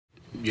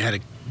you had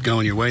it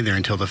going your way there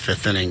until the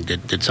fifth inning.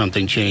 Did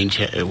something change?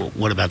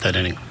 What about that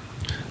inning?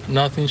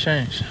 Nothing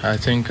changed. I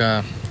think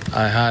I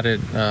had it.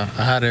 I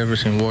had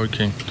everything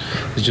working.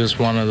 It's just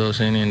one of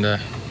those innings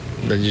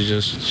that you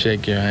just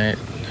shake your head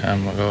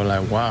and go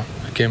like, wow,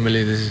 I can't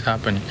believe this is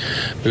happening.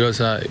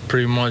 Because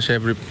pretty much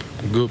every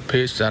good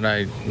pitch that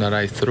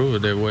I threw,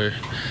 they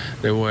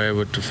were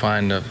able to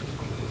find to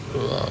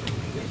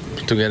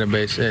get a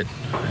base hit.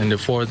 In the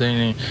fourth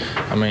inning,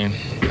 I mean,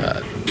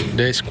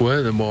 they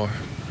squared the ball,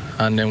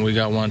 and then we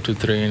got 1, 2,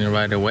 3 inning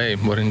right away.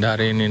 But in that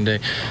inning, they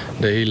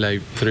hit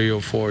like 3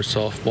 or 4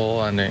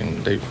 softball, and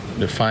then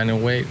they find a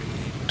way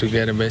to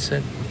get a base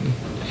hit.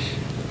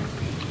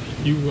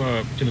 You,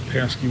 in the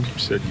past, you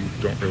said you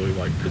don't really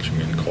like pitching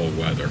in cold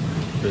weather.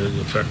 Did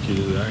it affect you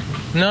today?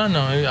 No,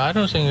 I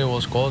don't think it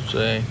was cold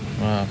today.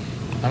 I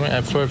mean,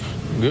 I felt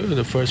good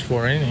the first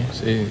 4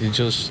 innings. It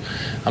just,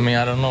 I mean,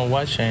 I don't know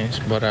what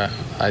changed, but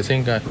I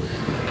think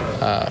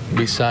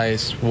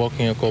besides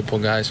walking a couple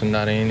guys in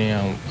that inning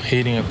and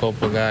hitting a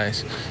couple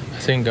guys, I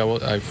think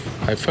I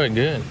felt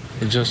good.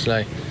 It's just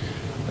like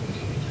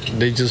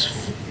they just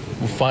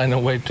find a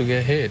way to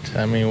get hit.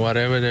 I mean,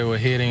 whatever they were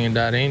hitting in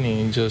that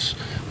inning, just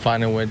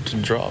find a way to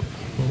drop.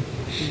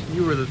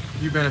 You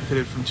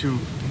benefited from 2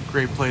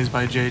 great plays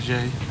by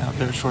JJ out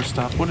there at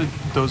shortstop. What did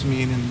those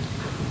mean, and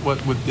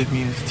what would it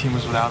mean if the team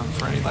was without him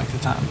for any length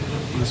of time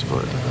in this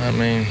sport? I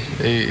mean,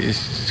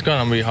 it's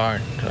gonna be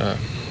hard.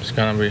 It's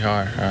gonna be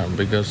hard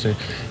because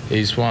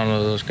he's one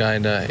of those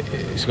guys that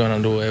is gonna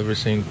do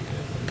everything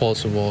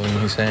possible in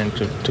his hand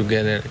to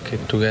get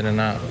it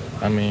out.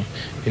 I mean,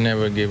 he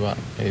never give up.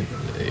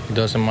 It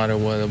doesn't matter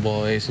where the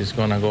ball is. He's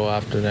gonna go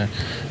after that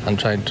and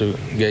try to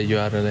get you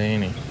out of the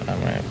inning. I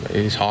mean,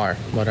 it's hard,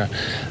 but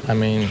I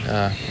mean,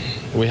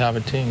 we have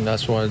a team.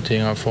 That's what the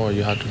team are for.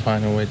 You have to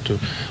find a way to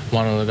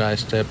one of the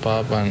guys step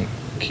up and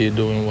keep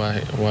doing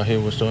what he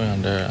was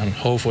doing there, and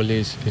hopefully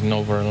it's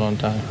not for a long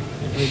time.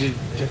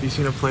 Have you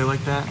seen a play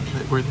like that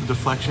where the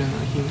deflection?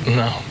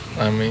 No,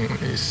 I mean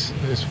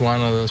it's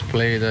one of those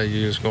plays that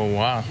you just go,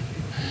 wow.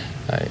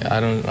 I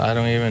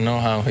don't even know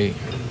how he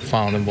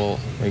found the ball,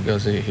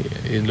 because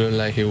it looked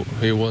like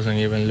he wasn't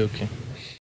even looking.